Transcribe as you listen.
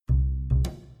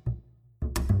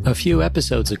A few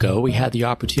episodes ago, we had the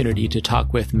opportunity to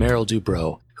talk with Meryl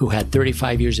Dubrow, who had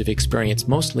 35 years of experience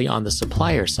mostly on the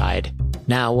supplier side.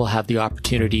 Now we'll have the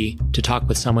opportunity to talk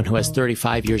with someone who has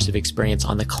 35 years of experience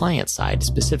on the client side,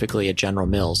 specifically at General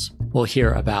Mills. We'll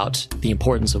hear about the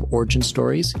importance of origin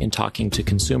stories in talking to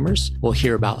consumers. We'll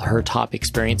hear about her top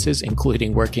experiences,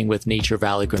 including working with Nature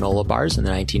Valley granola bars in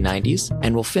the 1990s.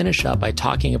 And we'll finish up by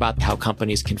talking about how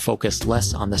companies can focus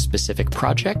less on the specific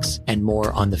projects and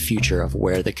more on the future of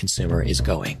where the consumer is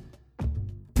going.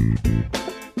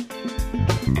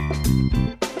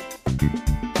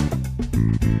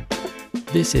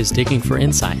 This is Digging for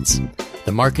Insights,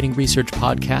 the marketing research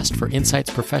podcast for insights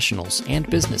professionals and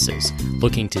businesses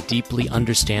looking to deeply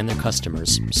understand their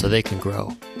customers so they can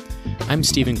grow. I'm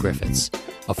Stephen Griffiths,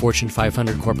 a Fortune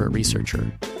 500 corporate researcher.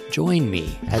 Join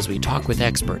me as we talk with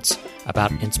experts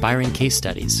about inspiring case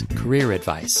studies, career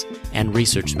advice, and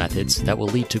research methods that will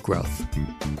lead to growth.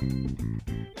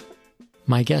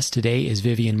 My guest today is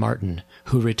Vivian Martin,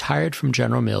 who retired from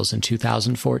General Mills in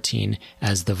 2014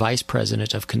 as the Vice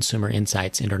President of Consumer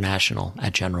Insights International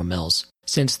at General Mills.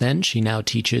 Since then, she now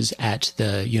teaches at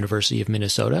the University of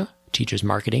Minnesota, teaches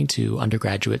marketing to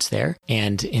undergraduates there,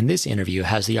 and in this interview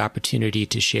has the opportunity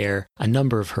to share a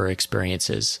number of her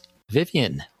experiences.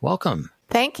 Vivian, welcome.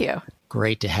 Thank you.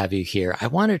 Great to have you here. I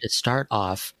wanted to start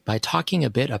off by talking a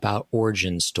bit about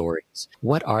origin stories.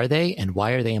 What are they and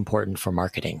why are they important for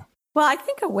marketing? Well, I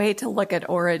think a way to look at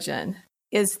origin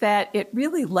is that it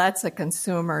really lets a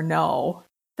consumer know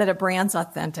that a brand's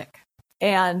authentic.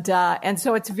 And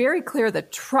so it's very clear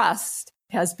that trust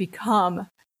has become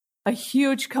a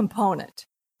huge component.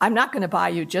 I'm not going to buy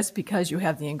you just because you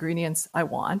have the ingredients I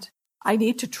want. I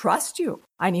need to trust you.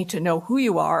 I need to know who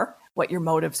you are, what your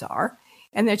motives are,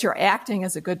 and that you're acting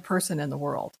as a good person in the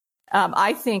world.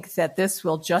 I think that this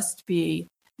will just be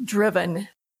driven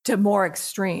to more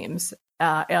extremes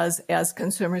as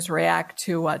consumers react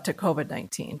to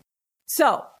COVID-19.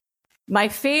 So my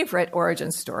favorite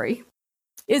origin story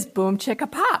is Boom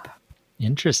Chicka Pop.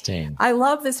 Interesting. I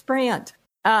love this brand.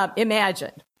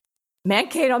 Imagine,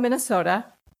 Mankato, Minnesota,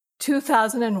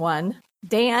 2001,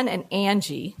 Dan and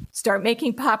Angie start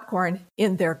making popcorn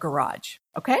in their garage,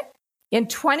 okay? In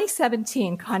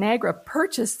 2017, ConAgra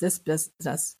purchased this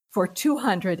business for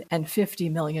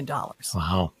 $250 million.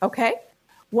 Wow. Okay?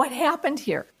 What happened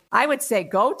here? I would say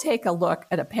go take a look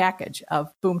at a package of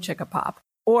Boom Chicka Pop.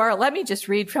 Or let me just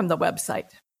read from the website.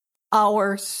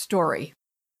 Our story.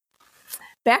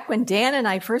 Back when Dan and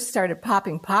I first started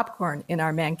popping popcorn in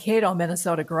our Mankato,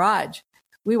 Minnesota garage,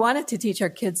 we wanted to teach our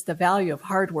kids the value of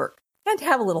hard work and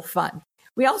have a little fun.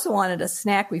 We also wanted a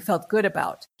snack we felt good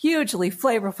about. Hugely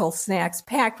flavorful snacks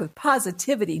packed with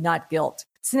positivity, not guilt.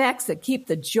 Snacks that keep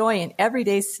the joy in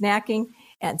everyday snacking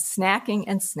and snacking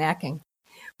and snacking.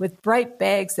 With bright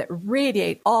bags that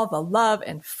radiate all the love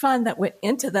and fun that went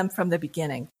into them from the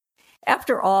beginning.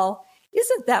 After all,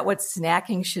 isn't that what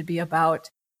snacking should be about?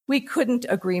 We couldn't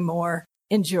agree more.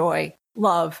 Enjoy,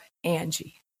 love,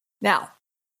 Angie. Now,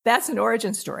 that's an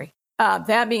origin story.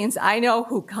 That means I know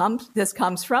who this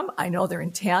comes from. I know their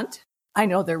intent. I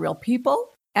know they're real people.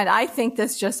 And I think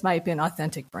this just might be an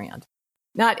authentic brand.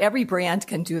 Not every brand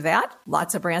can do that.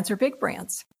 Lots of brands are big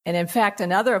brands. And in fact,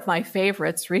 another of my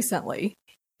favorites recently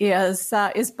is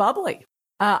bubbly.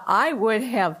 I would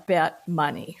have bet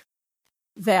money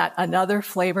that another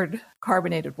flavored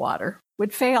carbonated water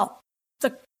would fail.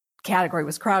 The category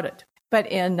was crowded. But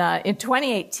in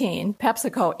 2018,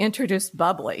 PepsiCo introduced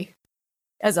bubbly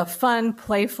as a fun,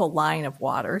 playful line of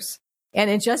waters. And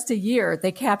in just a year,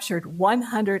 they captured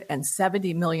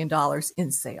 $170 million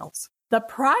in sales. The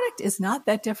product is not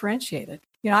that differentiated.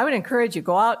 I would encourage you,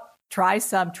 go out, try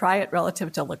it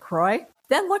relative to LaCroix.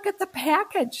 Then look at the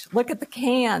package. Look at the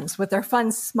cans with their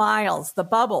fun smiles, the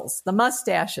bubbles, the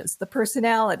mustaches, the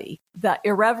personality, the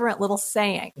irreverent little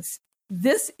sayings.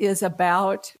 This is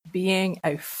about being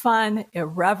a fun,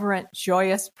 irreverent,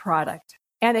 joyous product.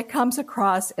 And it comes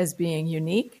across as being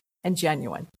unique and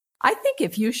genuine. I think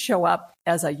if you show up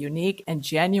as a unique and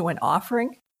genuine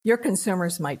offering, your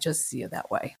consumers might just see you that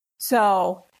way.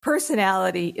 So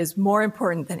personality is more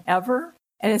important than ever.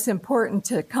 And it's important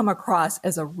to come across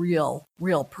as a real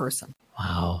person.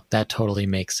 Wow, that totally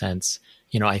makes sense.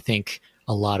 I think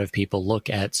a lot of people look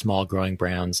at small growing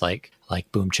brands like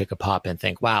Boom Chicka Pop and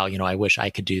think, wow, I wish I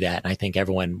could do that. And I think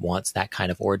everyone wants that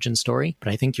kind of origin story. But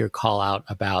I think your call out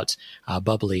about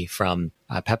bubbly from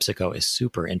PepsiCo is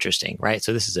super interesting, right?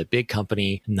 So this is a big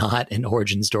company, not an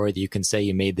origin story that you can say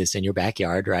you made this in your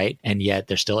backyard, right? And yet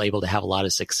they're still able to have a lot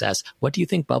of success. What do you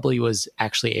think bubbly was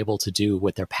actually able to do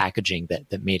with their packaging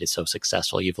that made it so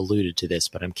successful? You've alluded to this,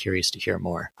 but I'm curious to hear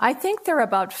more. I think they're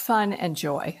about fun and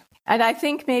joy. And I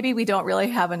think maybe we don't really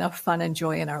have enough fun and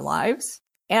joy in our lives.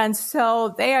 And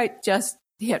so they are just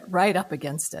hit right up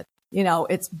against it. You know,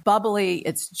 it's bubbly,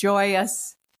 it's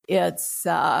joyous, it's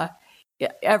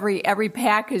every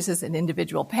package is an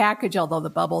individual package, although the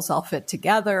bubbles all fit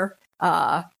together.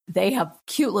 They have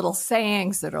cute little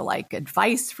sayings that are like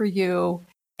advice for you.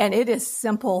 And it is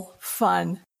simple,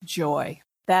 fun joy.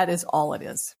 That is all it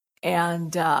is.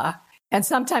 And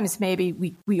sometimes maybe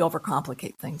we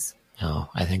overcomplicate things. Oh,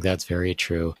 I think that's very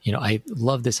true. You know, I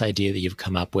love this idea that you've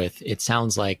come up with. It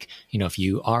sounds like, you know, if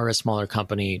you are a smaller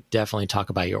company, definitely talk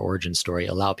about your origin story,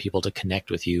 allow people to connect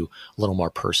with you a little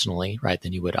more personally, right,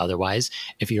 than you would otherwise.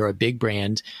 If you're a big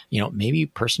brand, you know, maybe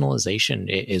personalization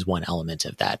is one element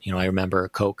of that. You know, I remember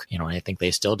Coke, you know, and I think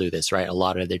they still do this, right? A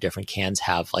lot of their different cans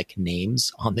have like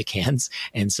names on the cans.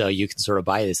 And so you can sort of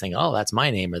buy this thing, oh, that's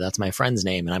my name or that's my friend's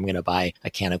name, and I'm going to buy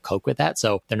a can of Coke with that.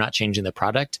 So they're not changing the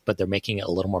product, but they're making it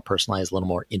a little more personalized, a little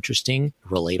more interesting,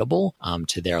 relatable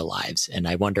to their lives. And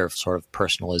I wonder if sort of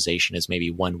personalization is maybe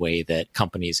one way that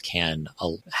companies can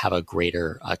have a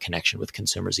greater connection with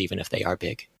consumers, even if they are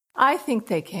big. I think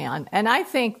they can. And I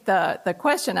think the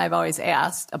question I've always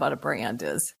asked about a brand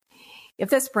is, if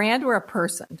this brand were a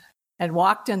person and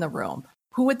walked in the room,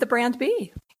 who would the brand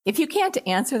be? If you can't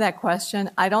answer that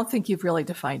question, I don't think you've really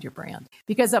defined your brand,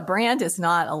 because a brand is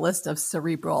not a list of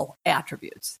cerebral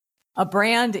attributes. A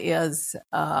brand is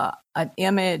an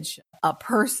image, a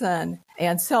person.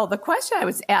 And so the question I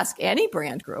would ask any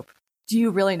brand group, do you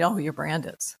really know who your brand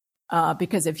is?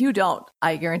 Because if you don't,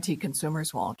 I guarantee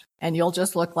consumers won't. And you'll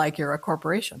just look like you're a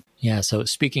corporation. Yeah. So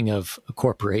speaking of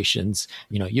corporations,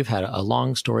 you know, you've had a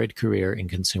long storied career in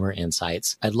consumer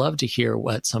insights. I'd love to hear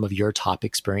what some of your top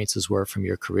experiences were from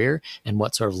your career and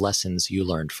what sort of lessons you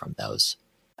learned from those.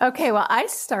 Okay. Well, I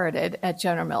started at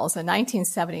General Mills in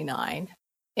 1979.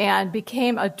 And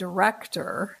became a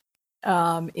director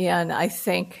in, I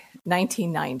think,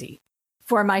 1990.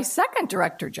 For my second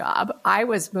director job, I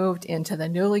was moved into the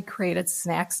newly created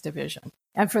snacks division.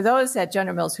 And for those at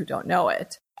General Mills who don't know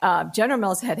it, General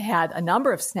Mills had a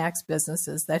number of snacks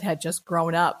businesses that had just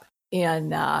grown up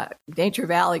in Nature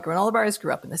Valley. Granola bars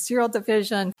grew up in the cereal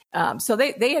division. So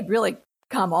they had really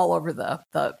come all over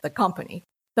the company.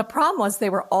 The problem was they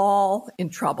were all in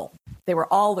trouble. They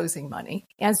were all losing money.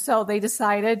 And so they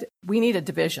decided we need a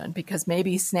division because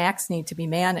maybe snacks need to be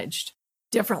managed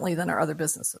differently than our other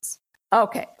businesses.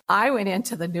 Okay, I went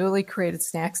into the newly created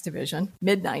snacks division,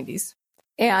 mid-90s.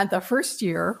 And the first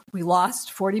year, we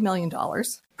lost $40 million.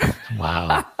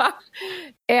 Wow.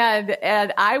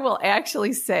 And I will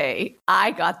actually say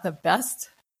I got the best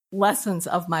lessons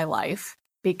of my life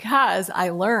because I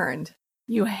learned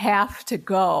you have to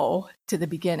go to the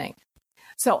beginning.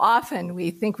 So often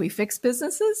we think we fix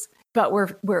businesses, but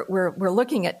we're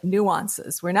looking at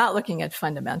nuances. We're not looking at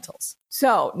fundamentals.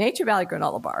 So Nature Valley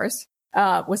granola bars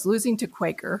was losing to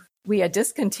Quaker. We had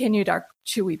discontinued our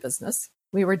Chewy business.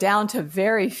 We were down to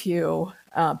very few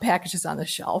packages on the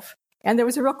shelf. And there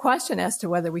was a real question as to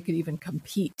whether we could even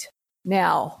compete.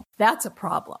 Now, that's a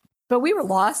problem. But we were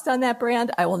lost on that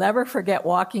brand. I will never forget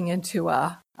walking into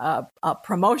a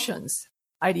promotions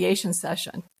ideation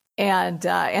session. And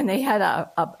they had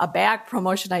a back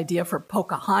promotion idea for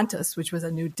Pocahontas, which was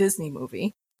a new Disney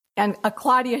movie, and a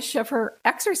Claudia Schiffer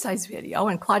exercise video.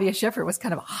 And Claudia Schiffer was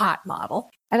kind of a hot model.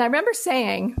 And I remember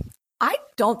saying, I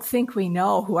don't think we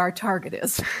know who our target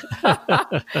is.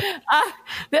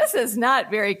 This is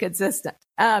not very consistent.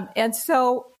 And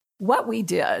so what we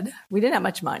did, we didn't have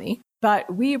much money,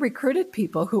 but we recruited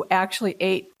people who actually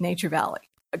ate Nature Valley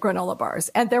granola bars.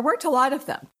 And there weren't a lot of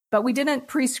them. But we didn't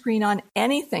pre-screen on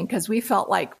anything because we felt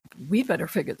like we better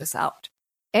figure this out.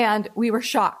 And we were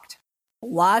shocked.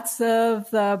 Lots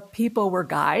of the people were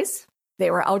guys.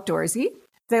 They were outdoorsy.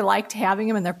 They liked having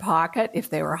them in their pocket if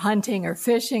they were hunting or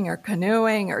fishing or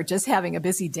canoeing or just having a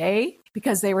busy day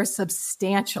because they were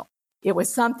substantial. It was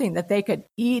something that they could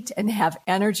eat and have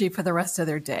energy for the rest of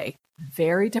their day.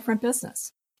 Very different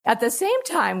business. At the same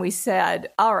time, we said,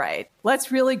 all right,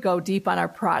 let's really go deep on our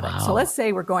product. Wow. So let's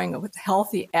say we're going with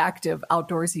healthy, active,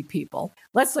 outdoorsy people.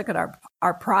 Let's look at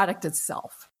our product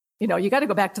itself. You know, you got to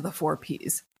go back to the 4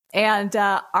 Ps. And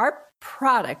our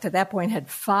product at that point had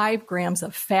 5 grams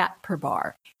of fat per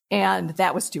bar. And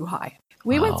that was too high.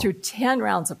 We went through 10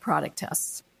 rounds of product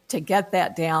tests to get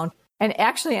that down and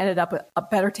actually ended up with a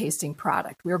better tasting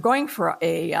product. We were going for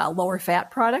a lower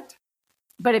fat product,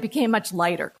 but it became much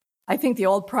lighter. I think the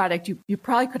old product, you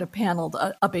probably could have paneled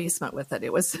a basement with it.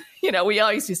 It was, you know, we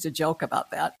always used to joke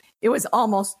about that. It was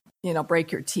almost, you know,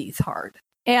 break your teeth hard.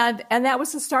 And that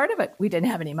was the start of it. We didn't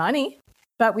have any money,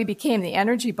 but we became the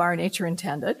energy bar nature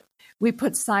intended. We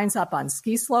put signs up on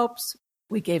ski slopes.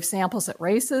 We gave samples at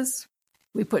races.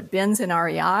 We put bins in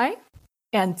REI,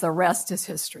 and the rest is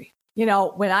history. You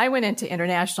know, when I went into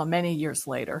international many years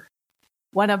later,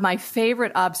 one of my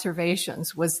favorite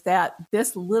observations was that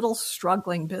this little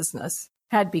struggling business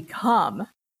had become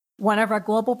one of our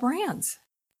global brands.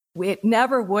 It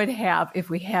never would have if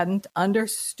we hadn't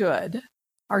understood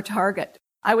our target.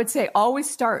 I would say always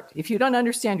start. If you don't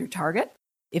understand your target,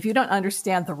 if you don't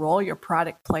understand the role your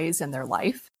product plays in their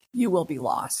life, you will be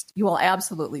lost. You will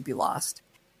absolutely be lost.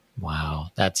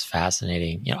 Wow, that's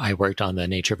fascinating. You know, I worked on the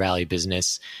Nature Valley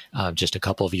business just a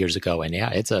couple of years ago, and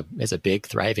yeah, it's a big,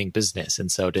 thriving business.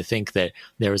 And so to think that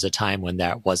there was a time when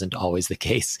that wasn't always the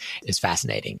case is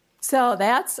fascinating. So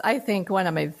that's, I think, one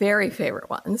of my very favorite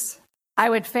ones. I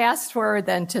would fast forward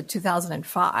then to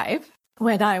 2005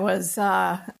 when I was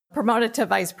promoted to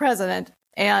vice president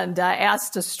and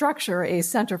asked to structure a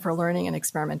Center for Learning and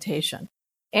Experimentation.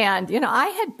 And, you know, I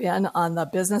had been on the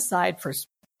business side for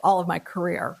all of my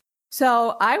career.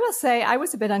 So I will say I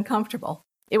was a bit uncomfortable.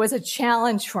 It was a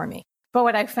challenge for me. But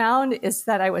what I found is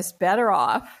that I was better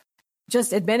off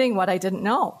just admitting what I didn't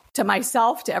know to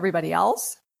myself, to everybody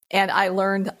else. And I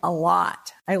learned a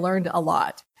lot.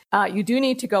 You do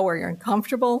need to go where you're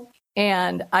uncomfortable.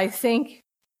 And I think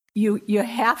you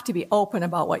have to be open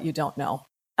about what you don't know.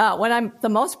 What I'm the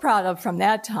most proud of from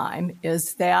that time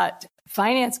is that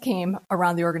finance came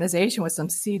around the organization with some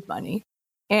seed money.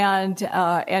 And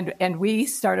we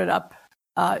started up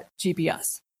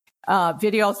GBS.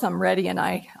 Video Thumb Ready and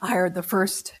I hired the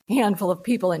first handful of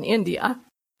people in India.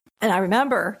 And I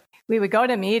remember we would go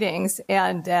to meetings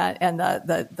and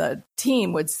the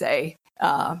team would say,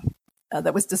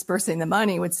 that was dispersing the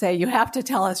money would say, you have to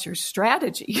tell us your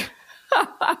strategy.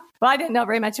 Well, I didn't know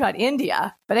very much about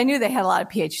India, but I knew they had a lot of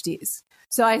PhDs.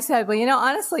 So I said, well, you know,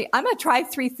 honestly, I'm going to try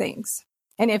 3 things.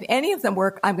 And if any of them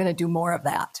work, I'm going to do more of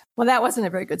that. Well, that wasn't a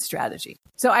very good strategy.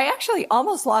 So I actually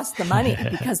almost lost the money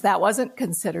because that wasn't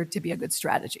considered to be a good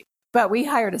strategy. But we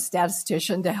hired a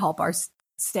statistician to help our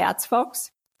stats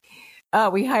folks.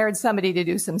 We hired somebody to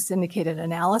do some syndicated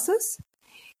analysis.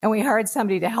 And we hired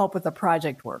somebody to help with the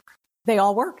project work. They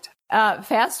all worked.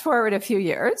 Fast forward a few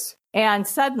years, and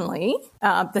suddenly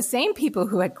the same people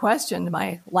who had questioned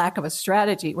my lack of a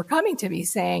strategy were coming to me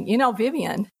saying, you know,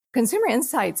 Vivian, Consumer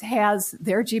Insights has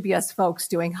their GBS folks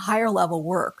doing higher level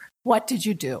work. What did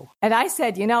you do? And I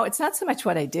said, you know, it's not so much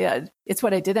what I did, it's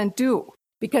what I didn't do.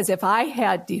 Because if I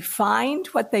had defined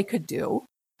what they could do,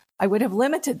 I would have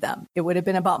limited them. It would have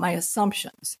been about my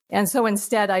assumptions. And so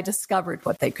instead, I discovered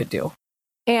what they could do.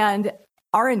 And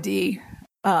R&D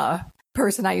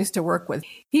person I used to work with,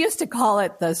 he used to call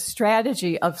it the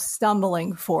strategy of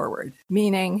stumbling forward,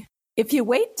 meaning if you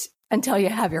wait until you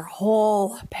have your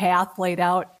whole path laid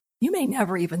out, you may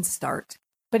never even start.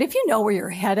 But if you know where you're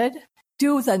headed,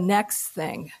 do the next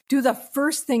thing. Do the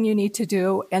first thing you need to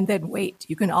do and then wait.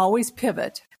 You can always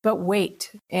pivot, but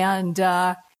wait. And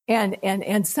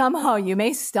somehow you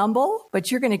may stumble,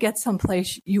 but you're going to get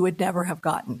someplace you would never have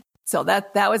gotten. So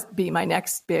that would be my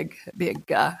next big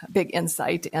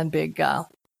insight and big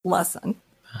lesson.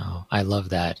 Oh, I love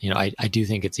that. You know, I do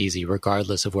think it's easy,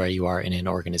 regardless of where you are in an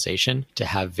organization, to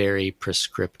have very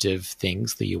prescriptive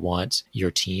things that you want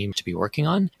your team to be working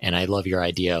on. And I love your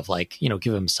idea of like, you know,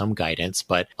 give them some guidance,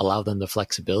 but allow them the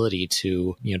flexibility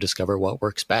to, you know, discover what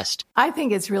works best. I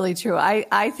think it's really true.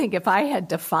 I think if I had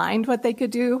defined what they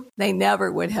could do, they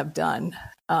never would have done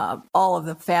all of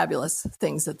the fabulous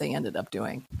things that they ended up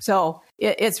doing. So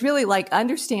it's really like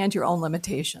understand your own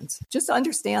limitations. Just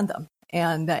understand them.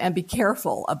 And be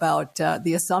careful about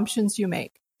the assumptions you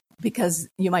make because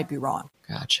you might be wrong.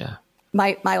 Gotcha.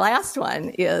 My last one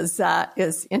is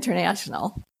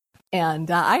international, and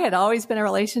I had always been a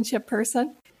relationship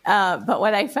person, but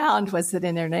what I found was that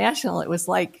in international it was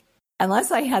like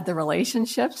unless I had the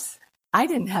relationships, I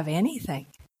didn't have anything.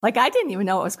 Like I didn't even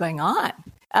know what was going on.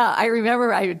 I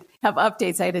remember I would have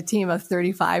updates. I had a team of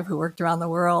 35 who worked around the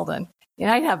world, and you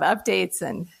know I'd have updates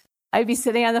and I'd be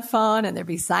sitting on the phone and there'd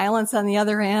be silence on the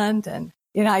other end. And,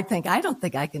 you know, I'd think, I don't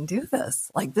think I can do this.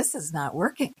 Like, this is not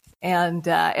working. And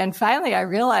finally I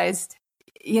realized,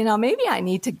 you know, maybe I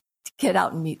need to get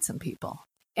out and meet some people.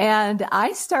 And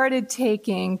I started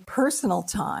taking personal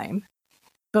time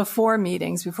before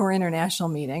meetings, before international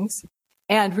meetings,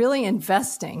 and really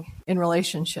investing in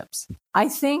relationships. I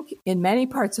think in many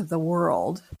parts of the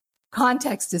world,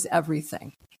 context is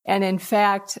everything. And in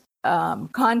fact,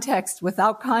 context,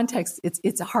 without context,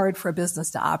 it's hard for a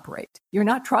business to operate. You're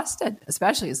not trusted,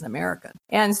 especially as an American.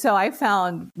 And so I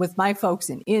found with my folks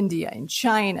in India, in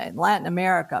China, in Latin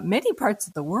America, many parts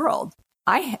of the world,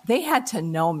 they had to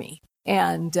know me.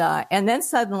 And then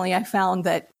suddenly I found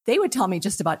that they would tell me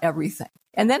just about everything.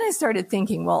 And then I started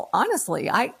thinking, well, honestly,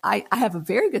 I have a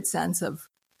very good sense of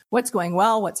what's going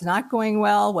well, what's not going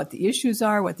well, what the issues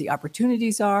are, what the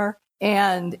opportunities are.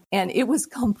 And it was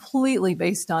completely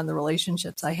based on the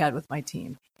relationships I had with my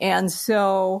team. And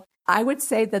so I would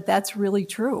say that that's really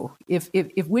true. If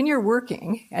when you're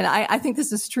working, and I think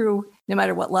this is true no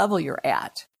matter what level you're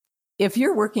at, if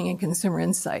you're working in consumer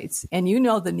insights and you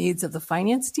know the needs of the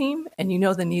finance team and you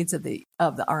know the needs of the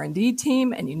R&D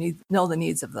team and you know the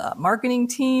needs of the marketing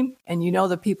team and you know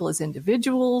the people as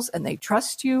individuals and they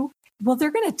trust you, well,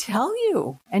 they're going to tell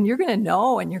you and you're going to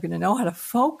know how to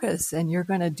focus and you're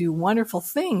going to do wonderful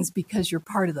things because you're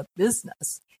part of the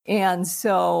business. And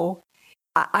so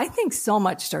I think so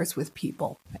much starts with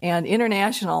people. And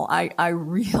international, I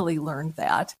really learned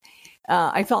that.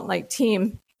 I felt my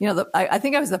team, I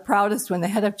think I was the proudest when the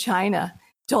head of China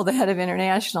told the head of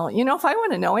international, if I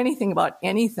want to know anything about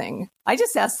anything, I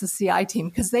just ask the CI team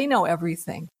because they know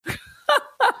everything.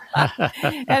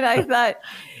 And I thought,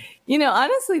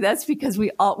 honestly, that's because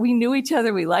we knew each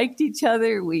other. We liked each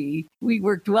other. We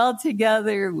worked well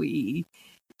together. We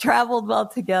traveled well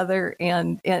together.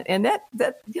 And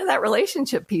that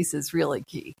relationship piece is really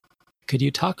key. Could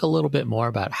you talk a little bit more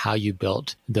about how you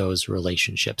built those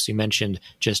relationships? You mentioned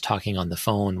just talking on the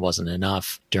phone wasn't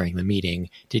enough during the meeting.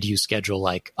 Did you schedule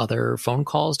other phone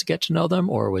calls to get to know them,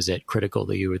 or was it critical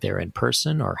that you were there in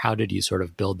person, or how did you sort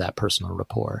of build that personal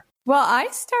rapport? Well, I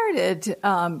started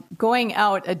going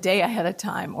out a day ahead of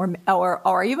time,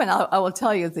 or even I will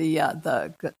tell you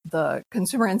the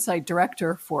consumer insight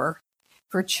director for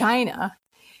China.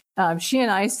 She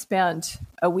and I spent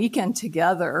a weekend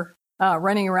together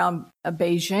running around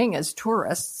Beijing as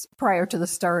tourists prior to the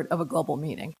start of a global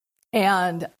meeting,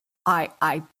 and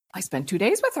I spent 2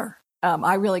 days with her.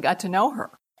 I really got to know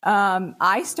her.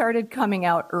 I started coming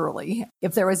out early.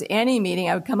 If there was any meeting,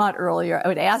 I would come out earlier. I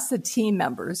would ask the team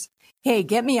members, hey,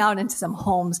 get me out into some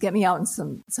homes, get me out in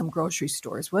some grocery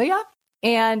stores, will ya?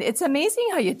 And it's amazing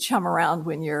how you chum around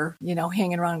when you're,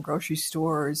 hanging around grocery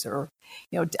stores or,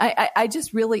 I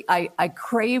just really, I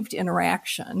craved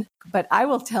interaction, but I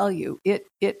will tell you,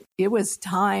 it was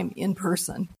time in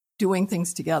person doing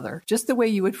things together, just the way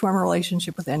you would form a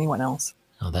relationship with anyone else.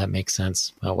 Oh, that makes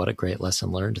sense. Oh, what a great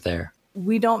lesson learned there.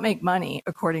 We don't make money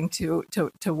according to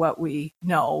what we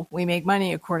know. We make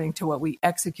money according to what we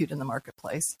execute in the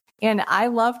marketplace. And I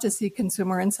love to see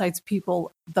consumer insights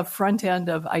people the front end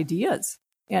of ideas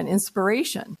and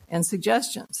inspiration and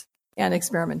suggestions and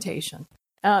experimentation.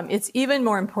 It's even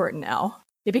more important now.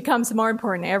 It becomes more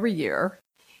important every year.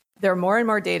 There are more and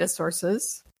more data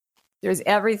sources. There's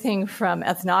everything from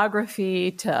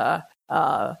ethnography to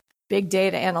big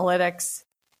data analytics.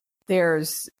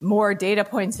 There's more data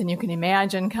points than you can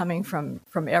imagine coming from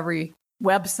every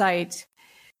website.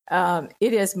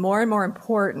 It is more and more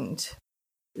important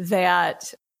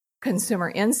that consumer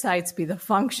insights be the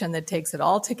function that takes it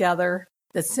all together,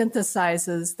 that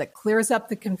synthesizes, that clears up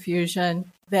the confusion,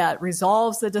 that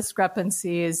resolves the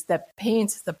discrepancies, that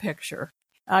paints the picture.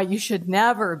 You should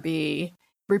never be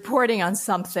reporting on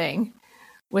something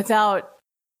without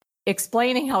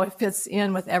explaining how it fits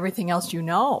in with everything else you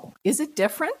know. Is it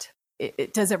different?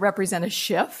 Does it represent a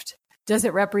shift? Does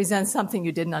it represent something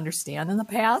you didn't understand in the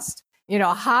past?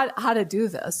 How to do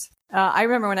this. I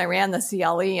remember when I ran the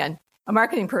CLE and a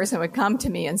marketing person would come to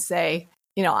me and say,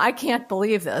 I can't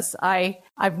believe this.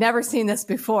 I've never seen this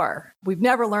before. We've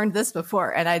never learned this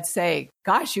before. And I'd say,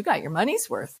 gosh, you got your money's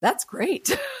worth. That's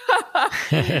great.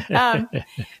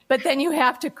 But then you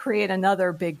have to create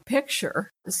another big picture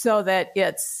so that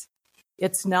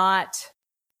it's not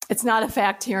a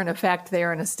fact here and a fact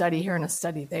there and a study here and a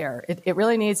study there. It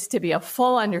really needs to be a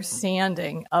full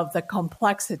understanding of the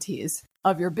complexities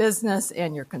of your business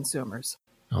and your consumers.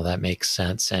 Oh, that makes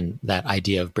sense. And that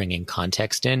idea of bringing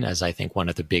context in as I think one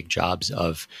of the big jobs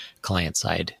of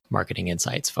client-side marketing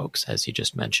insights folks, as you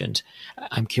just mentioned.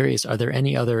 I'm curious, are there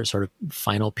any other sort of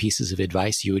final pieces of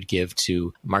advice you would give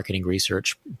to marketing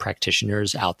research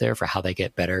practitioners out there for how they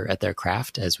get better at their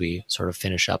craft as we sort of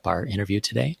finish up our interview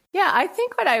today? Yeah, I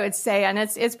think what I would say, and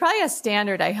it's probably a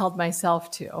standard I held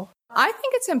myself to, I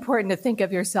think it's important to think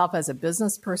of yourself as a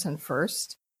business person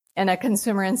first and a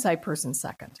consumer insight person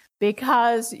second,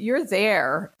 because you're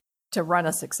there to run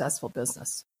a successful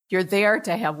business. You're there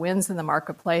to have wins in the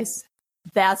marketplace.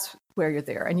 That's where you're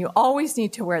there. And you always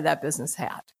need to wear that business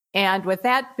hat. And with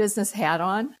that business hat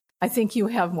on, I think you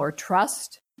have more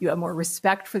trust, you have more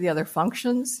respect for the other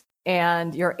functions,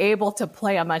 and you're able to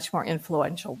play a much more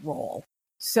influential role.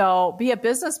 So be a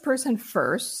business person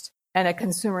first and a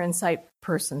consumer insight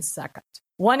person second.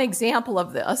 One example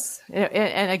of this,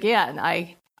 and again,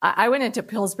 I went into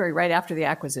Pillsbury right after the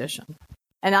acquisition,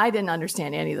 and I didn't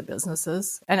understand any of the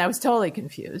businesses, and I was totally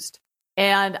confused.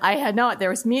 And there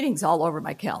was meetings all over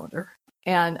my calendar,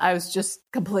 and I was just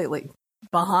completely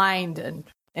behind. And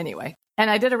anyway, and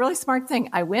I did a really smart thing.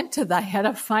 I went to the head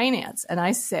of finance and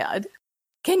I said,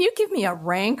 can you give me a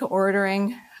rank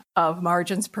ordering of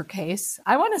margins per case?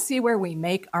 I want to see where we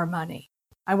make our money.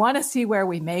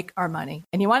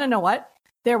 And you want to know what?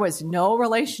 There was no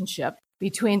relationship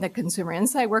between the consumer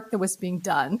insight work that was being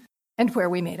done and where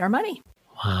we made our money.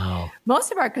 Wow.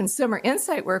 Most of our consumer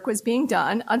insight work was being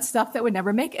done on stuff that would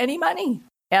never make any money.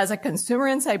 As a consumer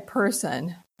insight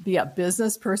person, be a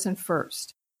business person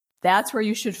first. That's where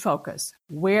you should focus.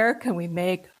 Where can we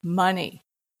make money?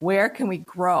 Where can we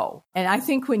grow? And I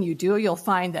think when you do, you'll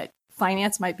find that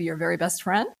finance might be your very best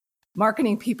friend.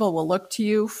 Marketing people will look to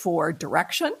you for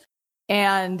direction.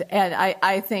 And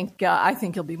I think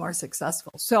you'll be more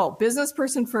successful. So business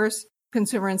person first,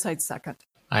 consumer insights second.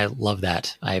 I love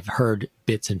that. I've heard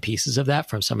bits and pieces of that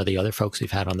from some of the other folks we've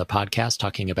had on the podcast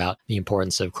talking about the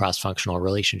importance of cross-functional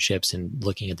relationships and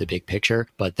looking at the big picture.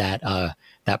 But that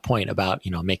point about,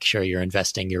 make sure you're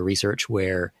investing your research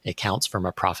where it counts from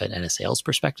a profit and a sales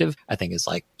perspective, I think is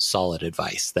like solid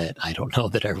advice that I don't know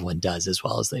that everyone does as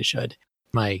well as they should.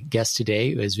 My guest today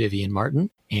is Vivian Martin,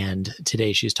 and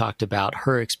today she's talked about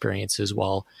her experiences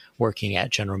while working at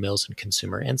General Mills and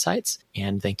Consumer Insights.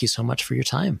 And thank you so much for your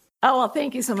time. Oh, well,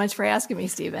 thank you so much for asking me,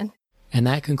 Stephen. And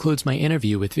that concludes my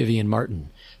interview with Vivian Martin.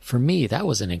 For me, that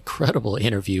was an incredible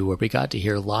interview where we got to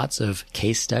hear lots of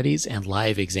case studies and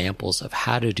live examples of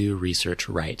how to do research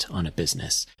right on a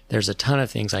business. There's a ton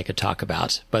of things I could talk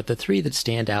about, but the three that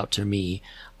stand out to me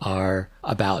are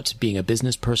about being a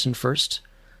business person first,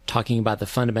 talking about the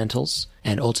fundamentals,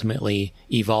 and ultimately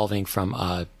evolving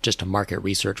from just a market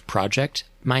research project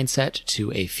mindset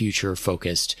to a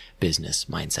future-focused business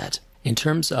mindset. In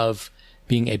terms of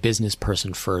being a business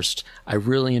person first, I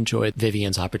really enjoyed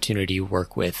Vivian's opportunity to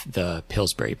work with the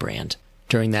Pillsbury brand.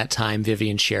 During that time,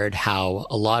 Vivian shared how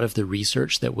a lot of the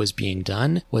research that was being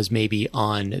done was maybe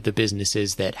on the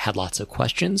businesses that had lots of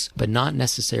questions, but not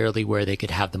necessarily where they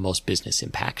could have the most business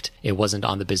impact. It wasn't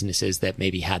on the businesses that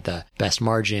maybe had the best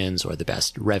margins or the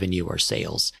best revenue or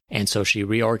sales. And so she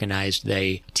reorganized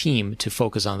the team to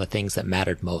focus on the things that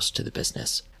mattered most to the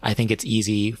business. I think it's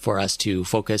easy for us to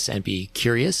focus and be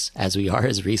curious as we are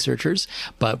as researchers,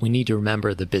 but we need to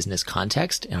remember the business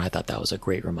context, and I thought that was a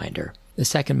great reminder. The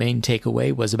second main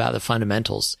takeaway was about the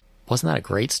fundamentals. Wasn't that a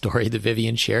great story that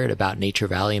Vivian shared about Nature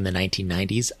Valley in the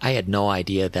 1990s? I had no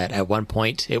idea that at one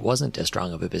point it wasn't as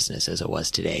strong of a business as it was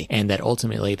today, and that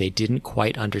ultimately they didn't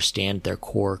quite understand their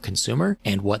core consumer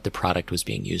and what the product was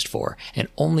being used for. And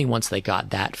only once they got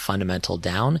that fundamental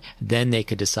down, then they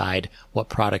could decide what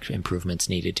product improvements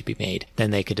needed to be made.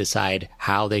 Then they could decide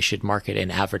how they should market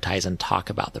and advertise and talk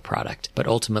about the product. But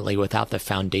ultimately, without the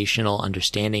foundational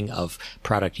understanding of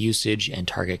product usage and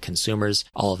target consumers,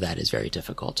 all of that is very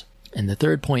difficult. And the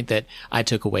third point that I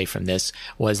took away from this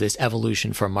was this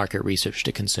evolution from market research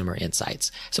to consumer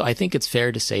insights. So I think it's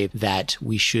fair to say that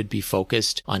we should be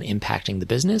focused on impacting the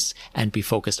business and be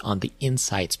focused on the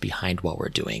insights behind what we're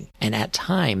doing. And at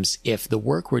times, if the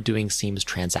work we're doing seems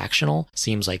transactional,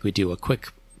 seems like we do a quick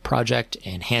project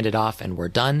and hand it off and we're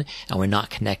done, and we're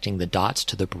not connecting the dots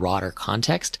to the broader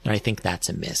context, then I think that's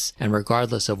a miss. And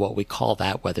regardless of what we call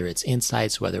that, whether it's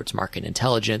insights, whether it's market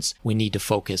intelligence, we need to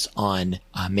focus on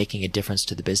making a difference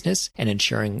to the business and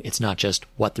ensuring it's not just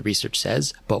what the research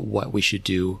says, but what we should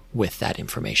do with that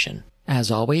information.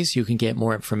 As always, you can get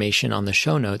more information on the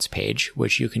show notes page,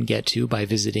 which you can get to by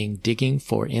visiting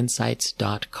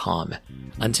diggingforinsights.com.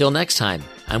 Until next time,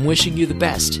 I'm wishing you the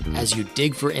best as you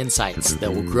dig for insights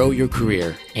that will grow your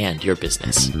career and your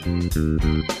business.